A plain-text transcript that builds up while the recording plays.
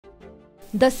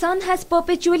The sun has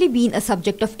perpetually been a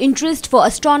subject of interest for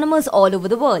astronomers all over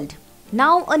the world.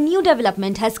 Now, a new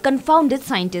development has confounded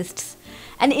scientists.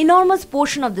 An enormous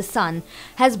portion of the sun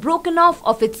has broken off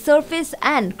of its surface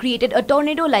and created a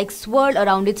tornado-like swirl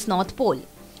around its north pole.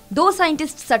 Though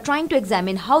scientists are trying to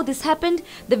examine how this happened,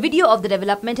 the video of the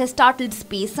development has startled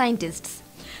space scientists.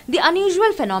 The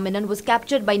unusual phenomenon was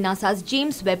captured by NASA's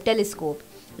James Webb telescope.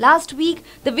 Last week,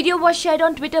 the video was shared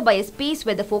on Twitter by a space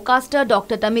weather forecaster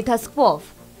Dr. Tamitha Skov.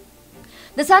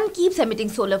 The sun keeps emitting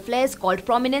solar flares called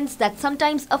prominence that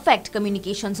sometimes affect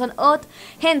communications on Earth,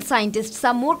 hence scientists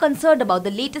are more concerned about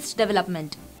the latest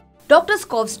development. Dr.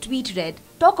 Skov's tweet read,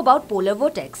 "Talk about polar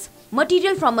vortex.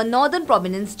 Material from a northern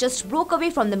prominence just broke away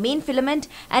from the main filament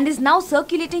and is now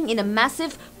circulating in a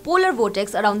massive polar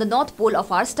vortex around the north pole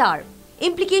of our star.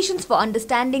 Implications for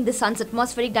understanding the sun's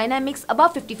atmospheric dynamics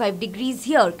above 55 degrees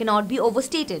here cannot be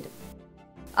overstated."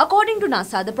 According to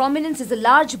NASA, the prominence is a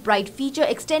large, bright feature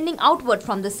extending outward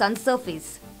from the sun's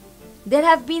surface. There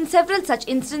have been several such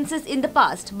instances in the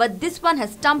past, but this one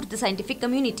has stumped the scientific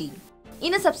community.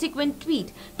 In a subsequent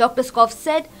tweet, Dr. Skov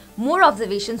said more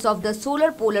observations of the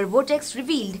solar polar vortex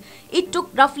revealed it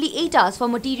took roughly 8 hours for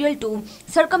material to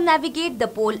circumnavigate the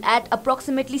pole at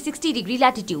approximately 60-degree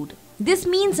latitude. This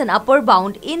means an upper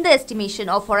bound in the estimation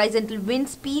of horizontal wind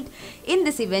speed in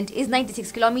this event is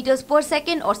 96 kilometers per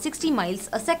second or 60 miles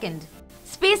a second.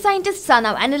 Space scientists are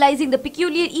now analyzing the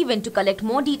peculiar event to collect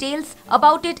more details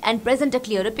about it and present a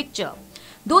clearer picture.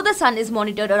 Though the sun is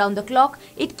monitored around the clock,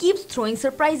 it keeps throwing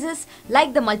surprises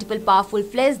like the multiple powerful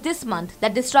flares this month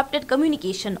that disrupted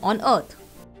communication on Earth.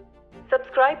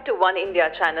 Subscribe to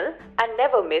Oneindia channel and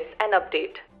never miss an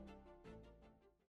update.